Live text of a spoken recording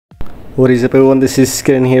What is up everyone, this is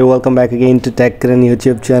Karan here. Welcome back again to Tech Karan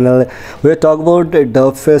YouTube channel. We're talking about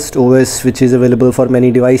Derpfest OS, which is available for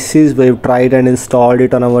many devices. We've tried and installed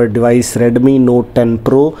it on our device Redmi Note 10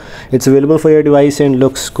 Pro. It's available for your device and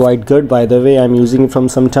looks quite good. By the way, I'm using it from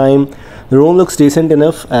some time. The ROM looks decent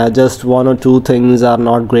enough, just one or two things are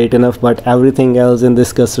not great enough, but everything else in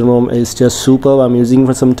this custom ROM is just superb. I'm using it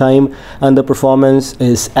for some time and the performance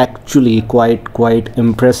is actually quite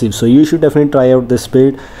impressive, so you should definitely try out this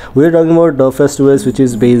build. We're talking about Derpfest OS, which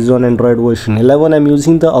is based on Android version 11. I'm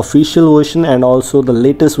using the official version and also the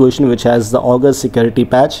latest version, which has the August security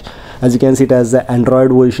patch. As you can see, it has the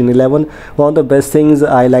Android version 11. One of the best things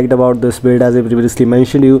I liked about this build, as I previously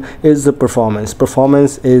mentioned you, is the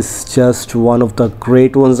performance is just one of the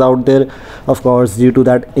great ones out there. Of course, due to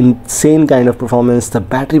that insane kind of performance, the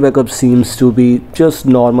battery backup seems to be just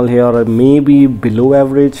normal here, or maybe below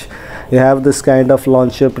average. You have this kind of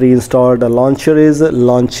launcher pre-installed. The launcher is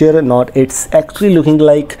launcher, not, it's actually looking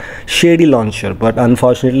like shady launcher, but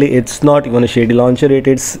unfortunately it's not even a shady launcher.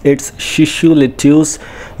 It's Shishu Litius,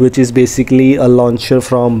 which is basically a launcher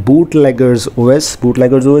from Bootleggers OS.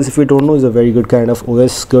 Bootleggers OS, if you don't know, is a very good kind of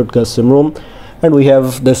OS, good custom ROM. And we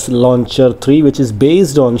have this launcher 3, which is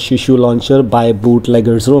based on Shishu launcher by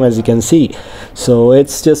Bootleggers ROM, as you can see. So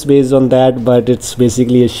it's just based on that, but it's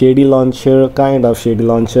basically a shady launcher, kind of shady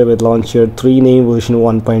launcher, with launcher 3 name version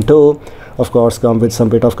 1.0. Of course, come with some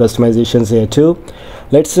bit of customizations here too.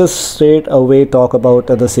 Let's just straight away talk about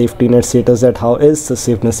the safety net status, that how is the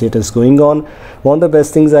safety net status going on. One of the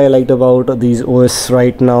best things I liked about these OS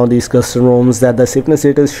right now, these custom ROMs, that the safety net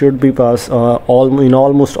status should be passed in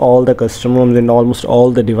almost all the custom ROMs and almost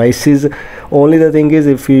all the devices. Only the thing is,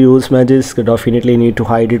 if you use Magisk, you definitely need to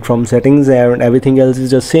hide it from settings, and everything else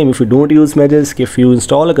is just same. If you don't use Magisk, if you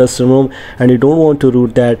install a custom ROM and you don't want to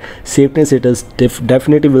root that, safety net status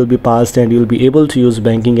definitely will be passed and you'll be able to use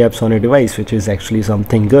banking apps on your device, which is actually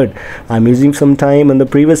something good. I'm using some time, and the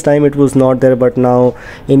previous time it was not there, but now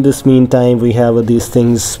in this meantime we have these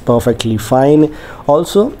things perfectly fine.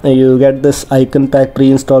 Also, you get this icon pack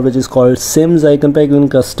pre-installed, which is called Sims icon pack. You can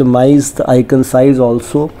customize the icon size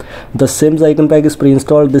also. The Sims icon pack is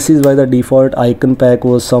pre-installed. This is why the default icon pack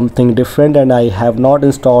was something different, and I have not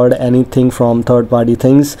installed anything from third-party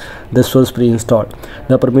things. This was pre-installed.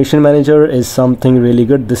 The permission manager is something really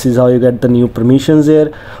good. This is how you get the new permissions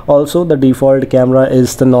here. Also, the default camera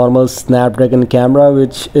is the normal Snapdragon camera,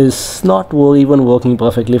 which is not even working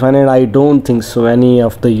perfectly fine, and I don't think so any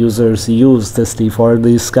of the users use this default,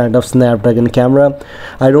 this kind of Snapdragon camera.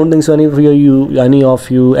 I don't think so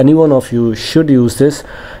any one of you should use this,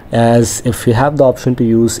 as if you have the option to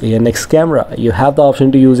use ANX camera, you have the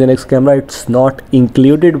option to use ANX camera. It's not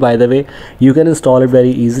included, by the way. You can install it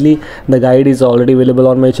very easily. The guide is already available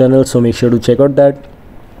on my channel, so make sure to check out that.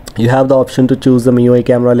 You have the option to choose the MIUI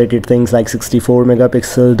camera related things like 64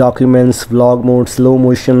 megapixel, documents, vlog mode, slow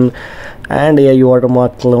motion, and AI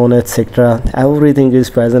watermark clone, etc. Everything is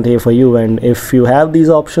present here for you, and if you have these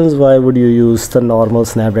options, why would you use the normal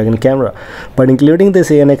Snapdragon camera? But including this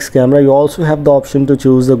ANX camera, you also have the option to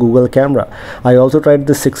choose the Google camera. I also tried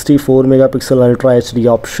the 64 megapixel Ultra HD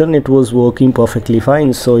option. It was working perfectly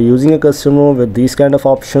fine. So using a custom ROM with these kind of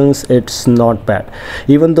options, it's not bad.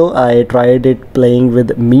 Even though I tried it playing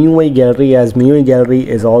with MIUI gallery, as MIUI gallery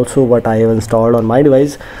is also what I have installed on my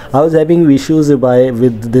device, I was having issues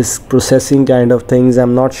with this processing kind of things.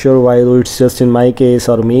 I'm not sure why, though it's just in my case,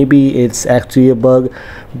 or maybe it's actually a bug.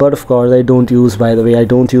 But of course, I don't use, by the way, I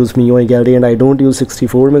don't use MIUI gallery, and I don't use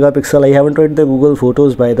 64 megapixel. I haven't tried the Google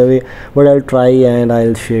photos, by the way, but I'll try and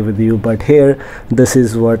I'll share with you. But here, this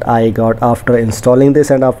is what I got after installing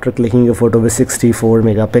this and after clicking a photo with 64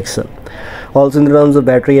 megapixel. Also, in terms of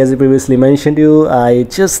battery, as I previously mentioned you, I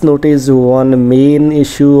just noticed one main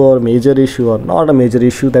issue, or major issue, or not a major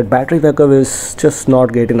issue, that battery backup is just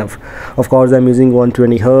not great enough. Of course, I'm using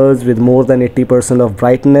 120 Hz with more than 80% of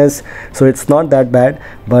brightness, so it's not that bad.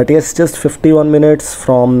 But yes, just 51 minutes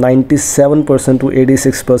from 97% to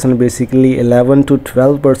 86%, basically 11 to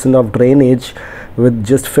 12% of drainage with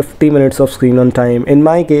just 50 minutes of screen on time. In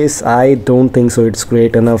my case, I don't think so it's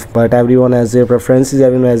great enough, but everyone has their preferences,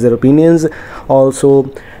 everyone has their opinions.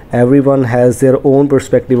 Also, everyone has their own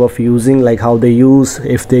perspective of using, like how they use,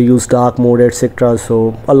 if they use dark mode, etc.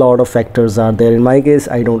 So a lot of factors are there. In my case,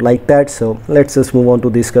 I don't like that. So let's just move on to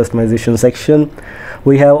this customization section.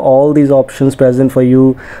 We have all these options present for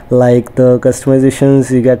you, like the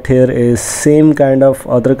customizations you get here is same kind of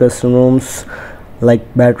other custom ROMs.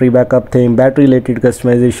 like battery backup theme, battery related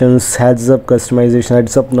customizations, heads up customization,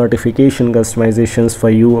 heads up notification customizations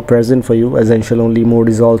for you, present for you. Essential only mode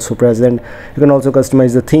is also present. You can also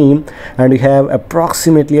customize the theme, and you have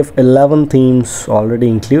approximately of 11 themes already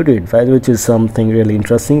included, right, which is something really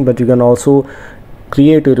interesting. But you can also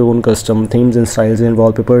create your own custom themes and styles and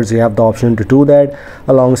wallpapers. You have the option to do that.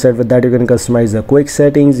 Alongside with that, you can customize the quick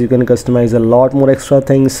settings, you can customize a lot more extra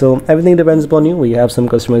things, so everything depends upon you. We have some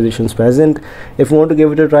customizations present. If you want to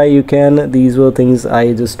give it a try, you can. These were things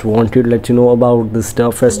I just wanted to let you know about this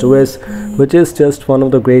Derpfest OS, which is just one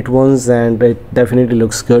of the great ones, and it definitely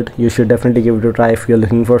looks good. You should definitely give it a try if you're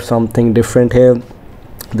looking for something different here.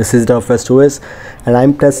 This is Derpfest OS, and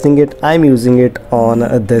I'm testing it. I'm using it on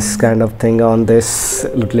this kind of thing, on this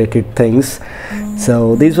related things.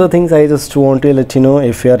 So these were things I just want to let you know.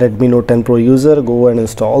 If you're a Redmi Note 10 Pro user, go and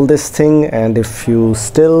install this thing. And if you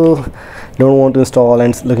still don't want to install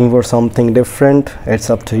and looking for something different, it's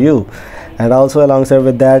up to you. And also alongside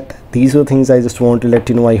with that, these are things I just want to let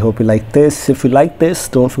you know. I hope you like this. If you like this,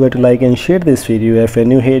 don't forget to like and share this video. If you're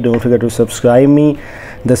new here, don't forget to subscribe me.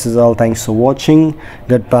 This is all. Thanks for watching.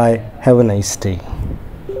 Goodbye. Have a nice day.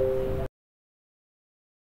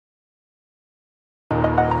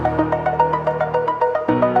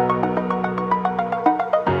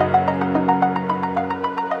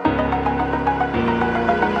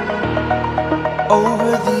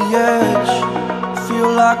 Over the edge,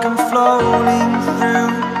 feel like I'm floating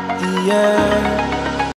through the air.